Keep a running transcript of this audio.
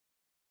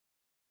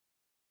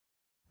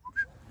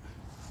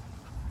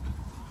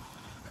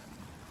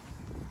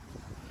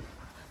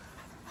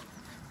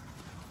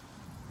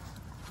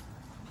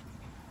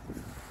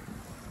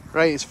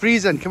Right, it's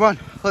freezing. Come on,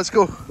 let's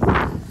go.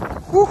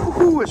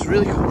 Woo-hoo-hoo, it's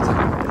really cold.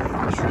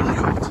 It's really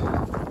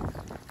cold.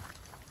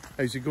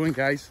 How's it going,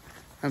 guys?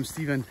 I'm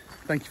Stephen.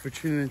 Thank you for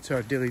tuning into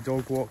our daily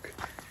dog walk.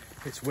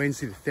 It's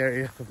Wednesday the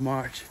 30th of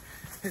March.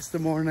 It's the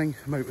morning.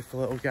 I'm out with the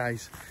little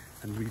guys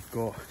and we've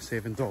got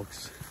 7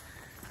 dogs.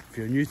 If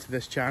you're new to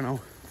this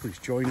channel, please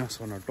join us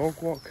on our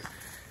dog walk.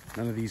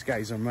 None of these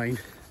guys are mine,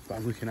 but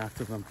I'm looking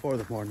after them for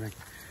the morning.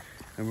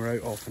 And we're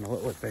out off on a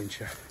little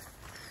adventure.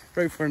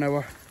 We're out for an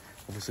hour.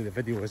 Obviously the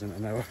video isn't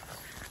an hour,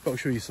 but I'll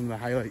show you some of the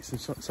highlights and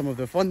some of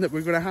the fun that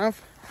we're going to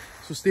have.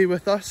 So stay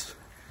with us,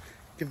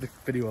 give the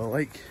video a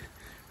like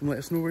and let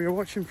us know where you're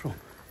watching from.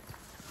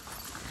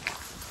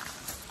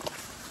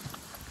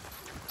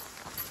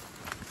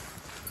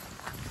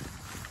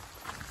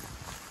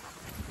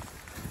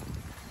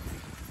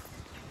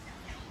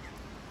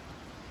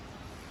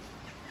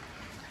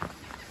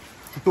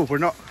 No, we're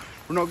not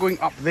going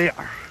up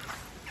there.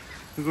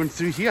 We're going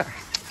through here.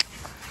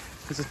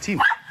 There's a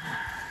team.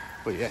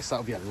 But yes,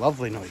 that'll be a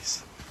lovely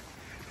noise.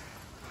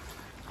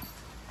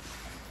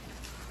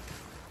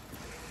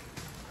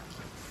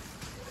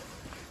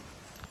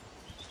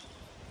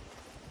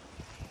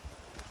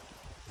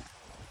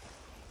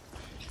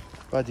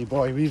 Buddy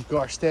boy, we've got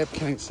our step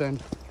counts in.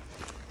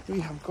 We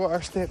have got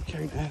our step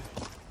count in.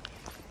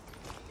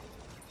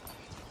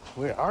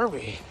 Where are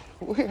we?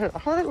 Where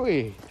are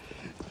we?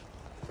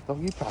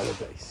 Doggy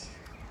paradise.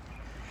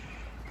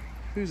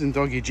 Who's in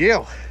doggy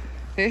jail?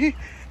 Hey?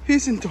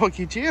 Who's in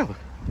doggy jail?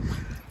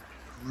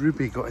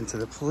 Ruby got into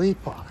the play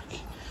park.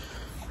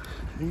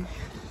 Hey?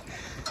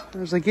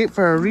 There's a gate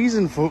for a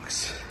reason,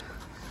 folks.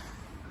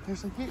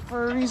 There's a gate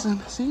for a reason.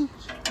 See?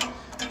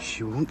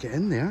 She won't get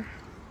in there.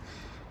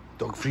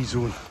 Dog free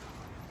zone.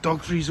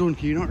 Dog free zone.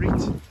 Can you not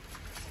read?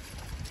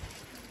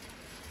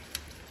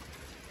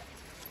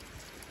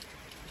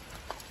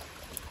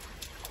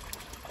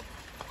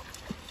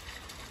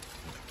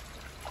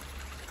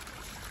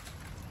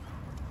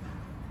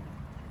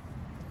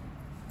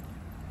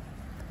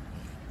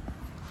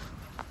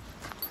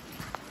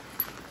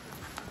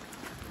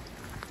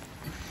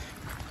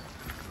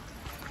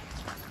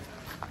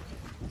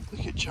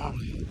 Look at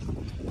Charlie.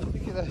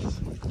 Look at this.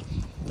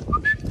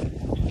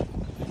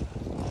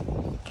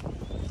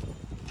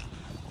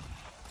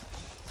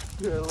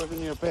 You're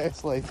living your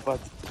best life, bud.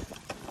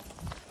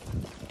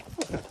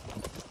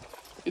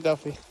 Good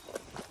Duffy.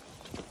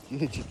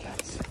 Good you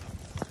guys.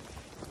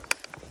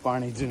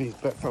 Barney doing his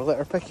bit for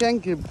litter picking.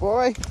 Good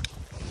boy.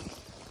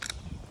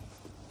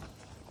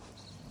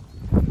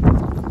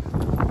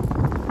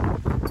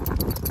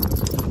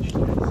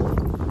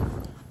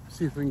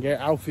 See if we can get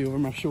Alfie over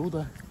my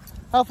shoulder.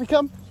 Alfie,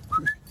 come.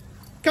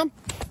 Come.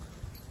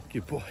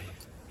 Good boy.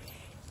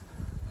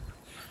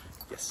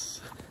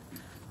 Yes.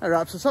 That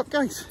wraps us up,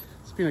 guys.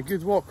 It's been a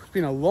good walk. It's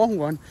been a long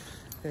one.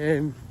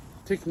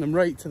 Taking them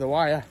right to the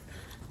wire,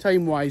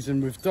 time-wise,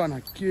 and we've done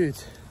a good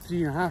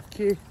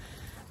 3.5k,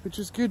 which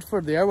is good for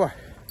the hour.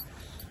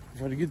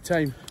 We've had a good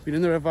time. Been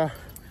in the river,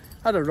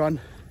 had a run,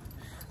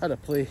 had a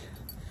play,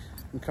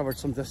 and covered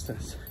some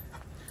distance.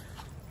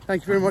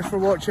 Thank you very much for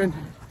watching.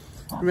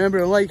 Remember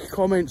to like,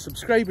 comment,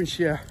 subscribe, and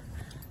share.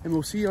 And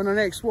we'll see you on our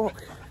next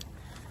walk.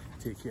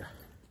 Take care.